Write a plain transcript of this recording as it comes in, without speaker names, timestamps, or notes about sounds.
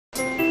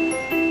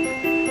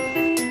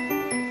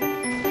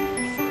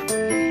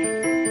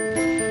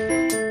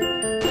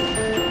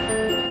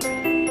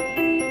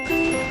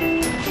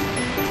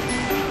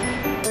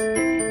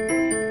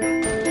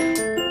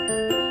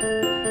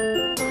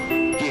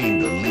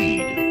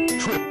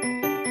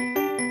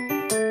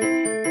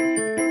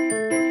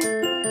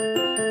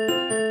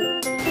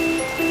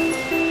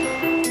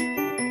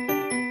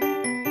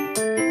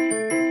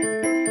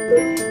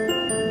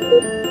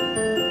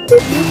I'll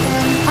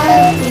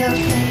be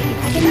okay.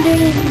 I can dream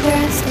the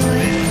rest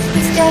away.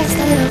 It's just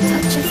a little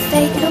touch of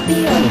fate. It'll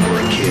be over.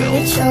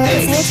 It sure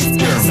takes its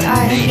best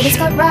time, but it's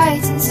got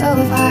rights and so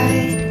have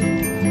I.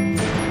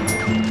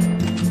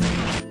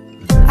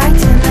 I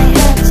turn my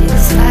head to the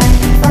sky,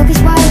 focus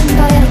one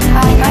bite at a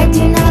time. I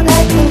do not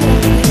let the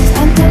waves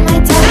until my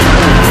time.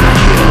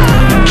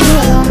 Too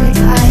long a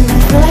time. I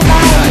feel like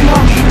I am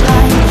walking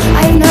blind.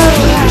 I know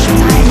last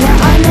time there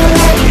are no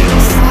lights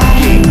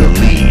inside. Gain the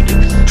lead.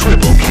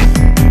 Triple kill.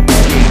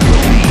 Gain the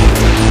lead.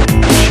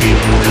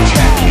 Shield.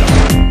 Attack him.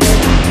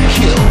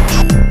 Kill.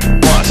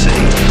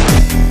 Xquasadi.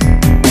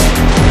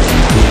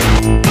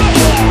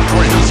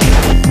 Frenzy.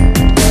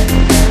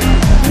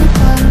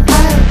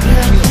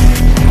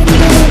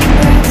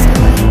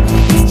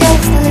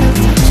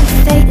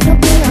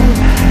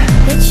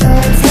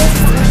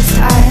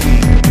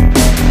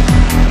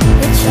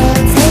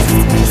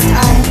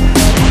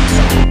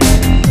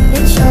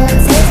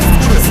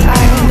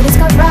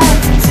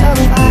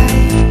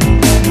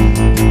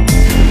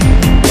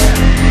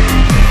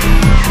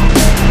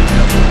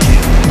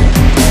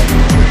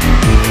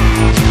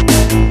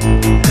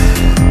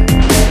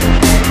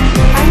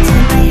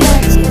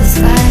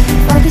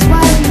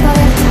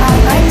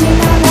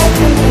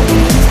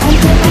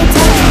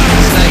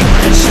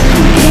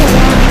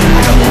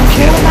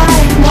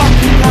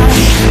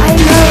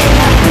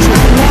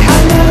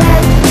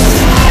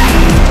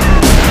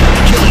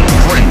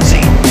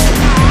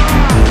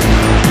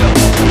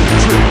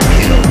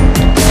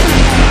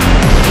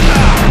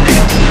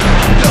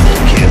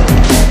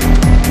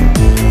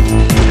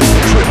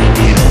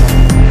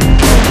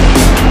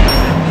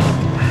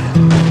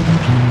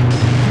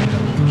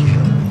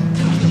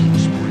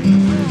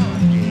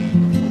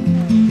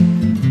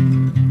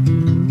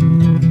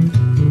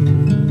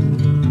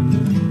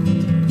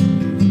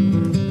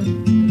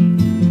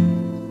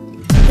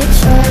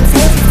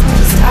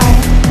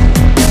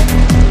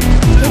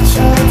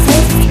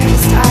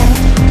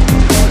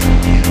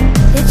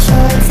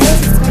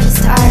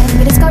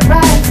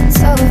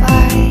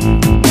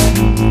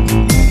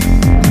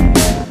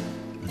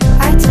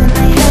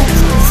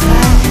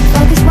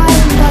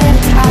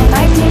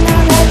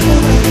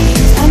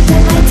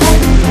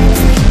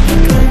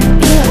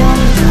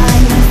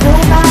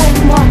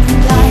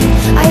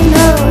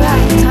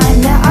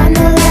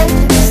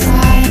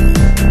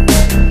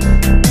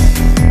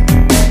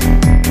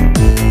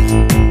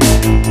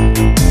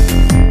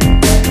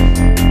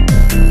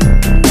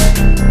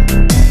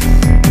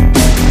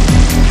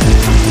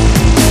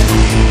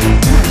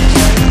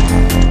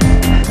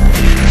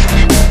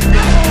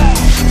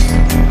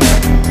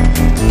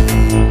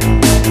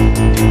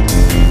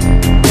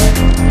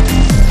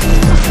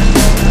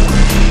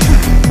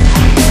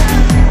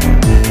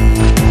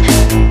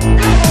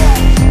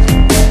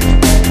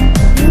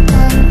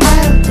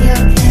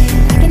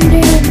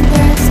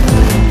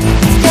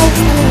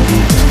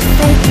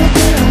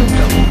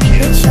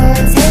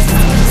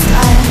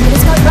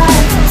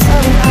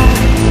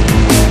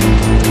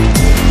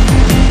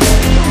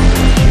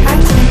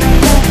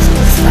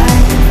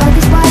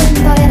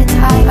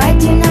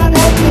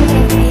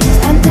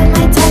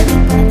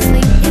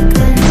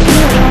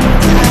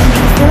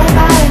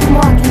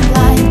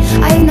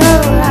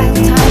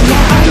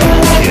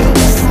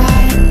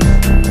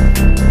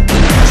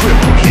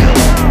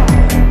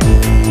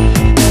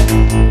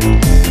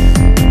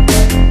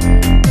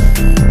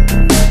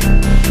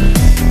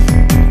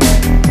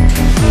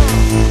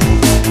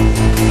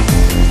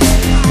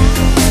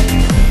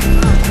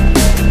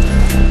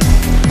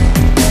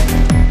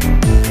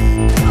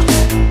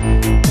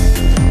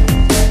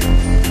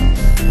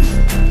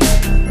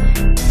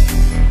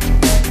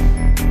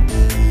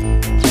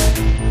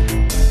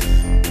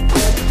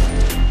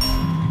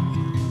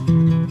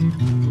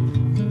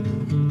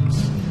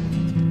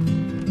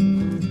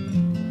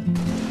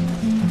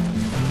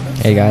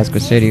 Hey guys,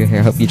 xQasadi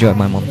here. Hope you enjoyed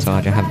my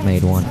montage. I haven't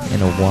made one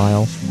in a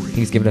while.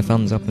 Please give it a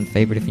thumbs up and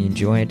favorite if you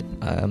enjoyed.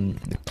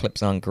 The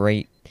clips aren't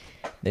great.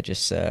 They're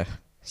just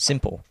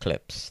simple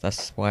clips.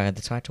 That's why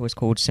the title is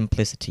called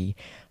Simplicity.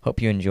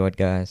 Hope you enjoyed,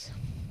 guys.